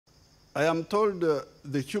I am told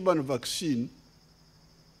the Cuban vaccine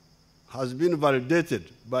has been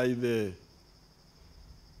validated by the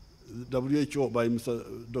WHO, by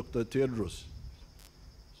Dr. Tedros.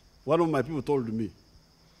 One of my people told me.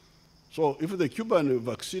 So if the Cuban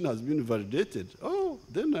vaccine has been validated,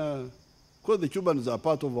 then, because the Cubans are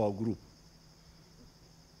part of our group.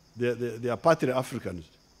 They are partly Africans.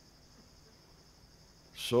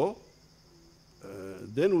 So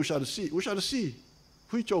then we shall see. We shall see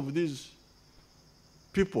which of these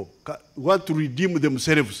people want to redeem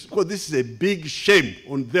themselves, because this is a big shame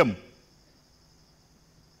on them.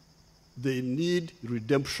 They need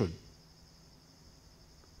redemption.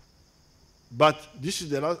 But this is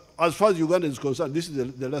the last, as far as Uganda is concerned, this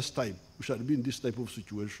is the last time we shall be in this type of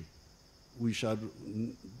situation. We shall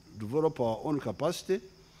develop our own capacity.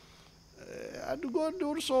 And God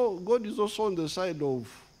is also on the side of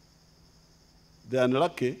the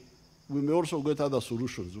unlucky. We may also get other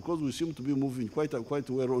solutions, because we seem to be moving quite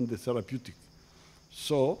well on the therapeutic.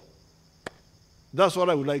 So that's what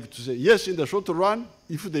I would like to say. Yes, in the short run,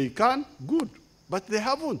 if they can, good. But they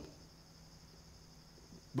haven't.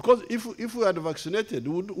 Because if we had vaccinated,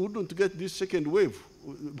 we wouldn't get this second wave.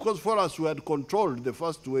 Because for us, we had controlled the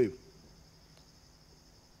first wave.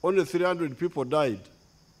 Only 300 people died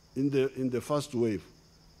in the first wave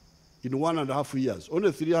in 1.5 years.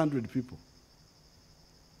 Only 300 people.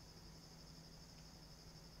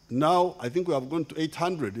 Now, I think we have gone to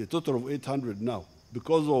 800, a total of 800 now,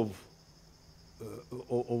 because of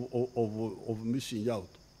missing out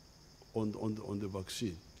on the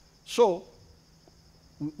vaccine. So,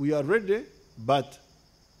 we are ready, but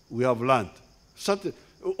we have learned.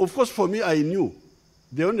 Of course, for me, I knew.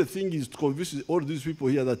 The only thing is to convince all these people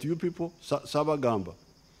here that you people, Sabagamba.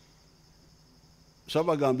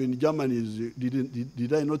 Sabagamba in Germany is,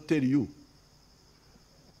 did I not tell you?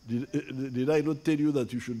 Did I not tell you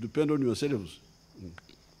that you should depend on yourselves?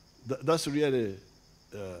 That's really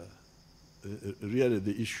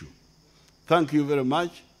the issue. Thank you very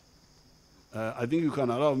much. I think you can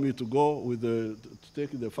allow me to go with to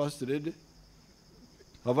take the first lady.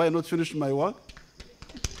 Have I not finished my work?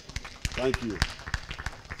 Thank you.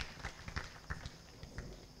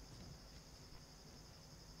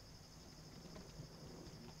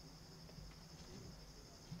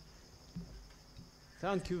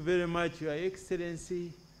 Thank you very much, Your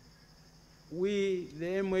Excellency. We, the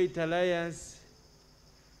M8 Alliance,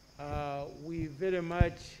 we very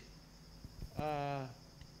much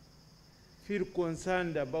feel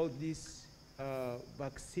concerned about this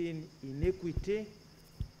vaccine inequity,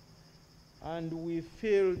 and we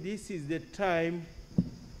feel this is the time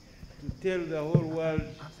to tell the whole world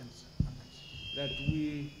that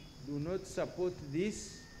we do not support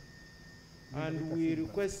this, and we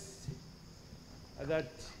request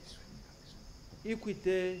that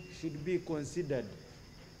equity should be considered.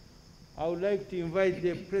 I would like to invite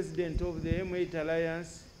the President of the M8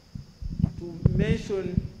 Alliance to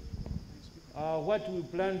mention what we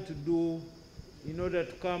plan to do in order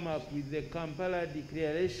to come up with the Kampala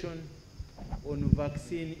Declaration on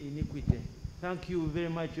Vaccine Inequity. Thank you very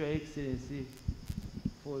much, Your Excellency,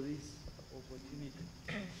 for this opportunity.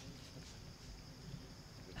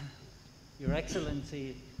 Your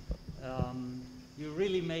Excellency, you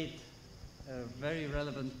really made a very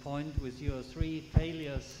relevant point with your 3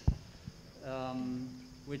 failures,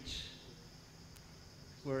 which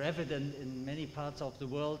were evident in many parts of the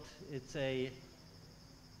world. It's a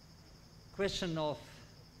question of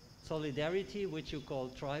solidarity, which you call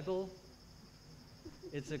tribal.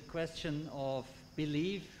 It's a question of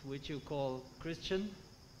belief, which you call Christian.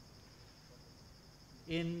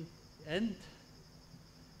 And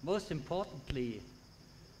most importantly,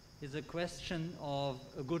 is a question of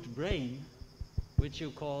a good brain, which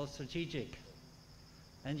you call strategic.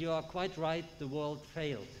 And you are quite right, the world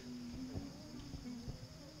failed.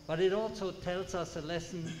 But it also tells us a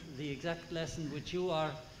lesson, the exact lesson which you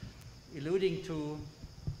are alluding to.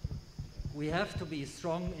 We have to be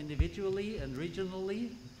strong individually and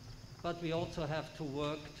regionally, but we also have to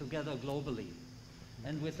work together globally.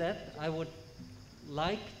 And with that, I would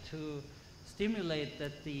like to stimulate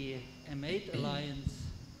that the M8 Alliance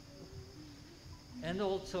and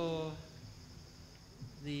also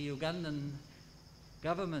the Ugandan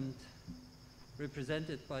government,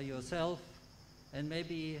 represented by yourself, and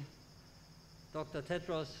maybe Dr.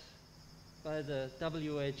 Tedros by the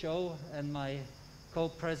WHO, and my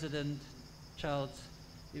co-president, Charles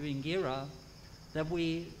Iwingira, that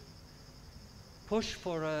we push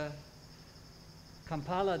for a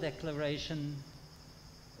Kampala Declaration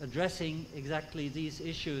addressing exactly these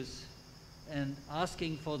issues and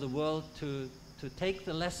asking for the world to take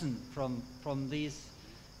the lesson from these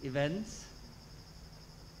events.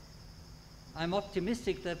 I'm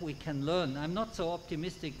optimistic that we can learn. I'm not so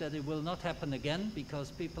optimistic that it will not happen again,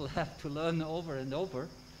 because people have to learn over and over.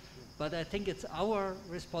 But I think it's our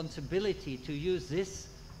responsibility to use this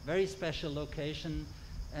very special location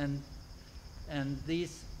and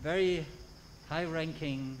these very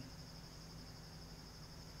high-ranking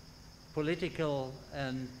political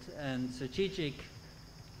and strategic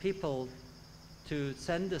people to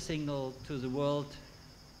send a signal to the world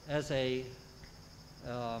as a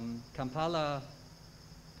Kampala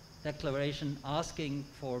declaration asking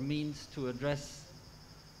for means to address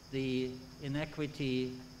the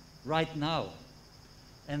inequity right now,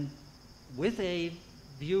 and with a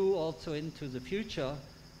view also into the future,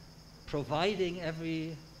 providing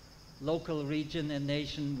every local region and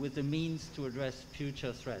nation with the means to address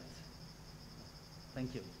future threats.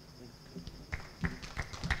 Thank you.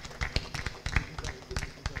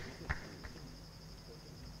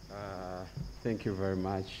 Thank you very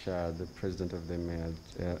much, the President of the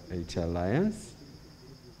MH Alliance.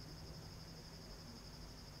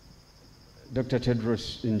 Dr.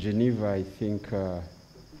 Tedros in Geneva, I think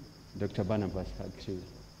Dr. Barnabas had to.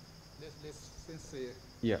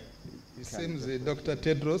 Yeah. It seems Dr.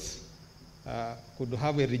 Tedros could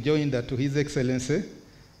have a rejoinder to His Excellency.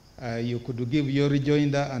 You could give your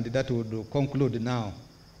rejoinder, and that would conclude now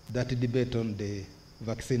that debate on the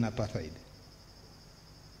vaccine apartheid.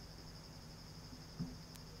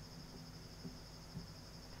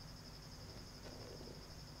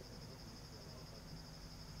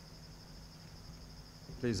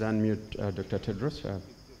 Please unmute Dr. Tedros.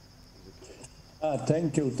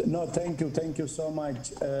 Thank you. No, thank you so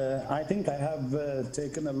much. I think I have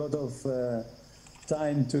taken a lot of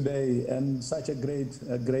time today, and such a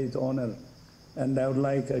great honor. And I would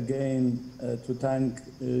like again to thank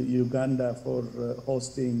Uganda for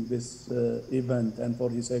hosting this event, and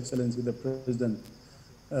for His Excellency the President.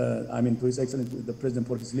 To His Excellency the President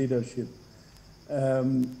for his leadership.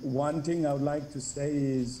 One thing I would like to say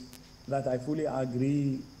is that I fully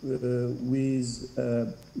agree with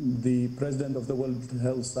the President of the World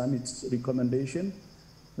Health Summit's recommendation,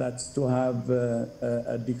 that's to have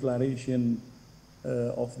a declaration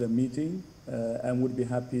of the meeting, and would be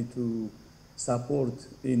happy to support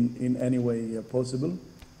in any way possible.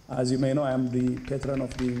 As you may know, I am the patron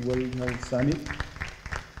of the World Health Summit,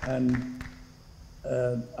 and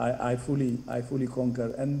I fully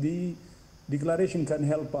concur. And the declaration can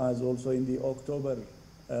help us also in the October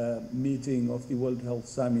meeting of the World Health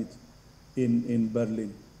Summit in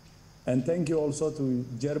Berlin. And thank you also to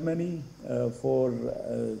Germany for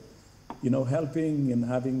helping in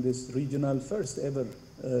having this first ever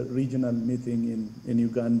regional meeting in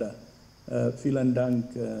Uganda. Vielen Dank,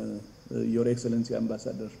 Your Excellency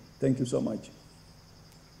Ambassador. Thank you so much.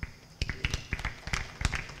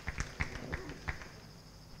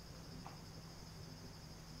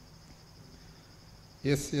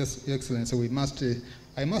 Yes, Your Excellency.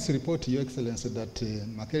 I must report to Your Excellency that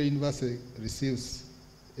Makerere University receives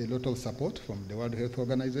a lot of support from the World Health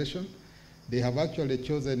Organization. They have actually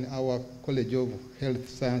chosen our College of Health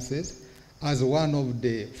Sciences as one of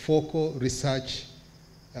the focal research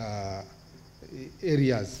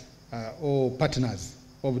areas or partners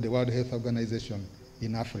of the World Health Organization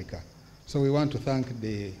in Africa. So we want to thank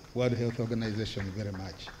the World Health Organization very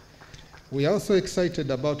much. We are also excited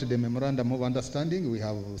about the Memorandum of Understanding we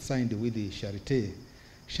have signed with the Charité.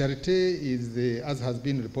 Charité is, as has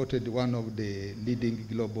been reported, one of the leading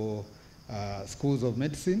global schools of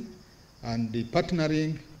medicine, and the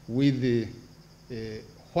partnering with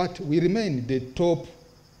what we remain the top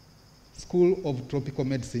school of tropical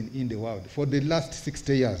medicine in the world. For the last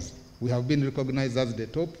 60 years, we have been recognized as the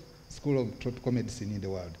top school of tropical medicine in the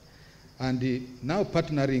world. And now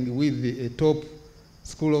partnering with a top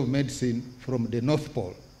school of medicine from the North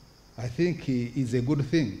Pole, I think is a good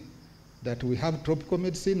thing, that we have tropical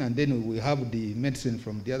medicine and then we have the medicine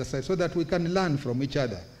from the other side, so that we can learn from each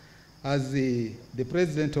other. As the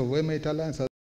president of MH Alliance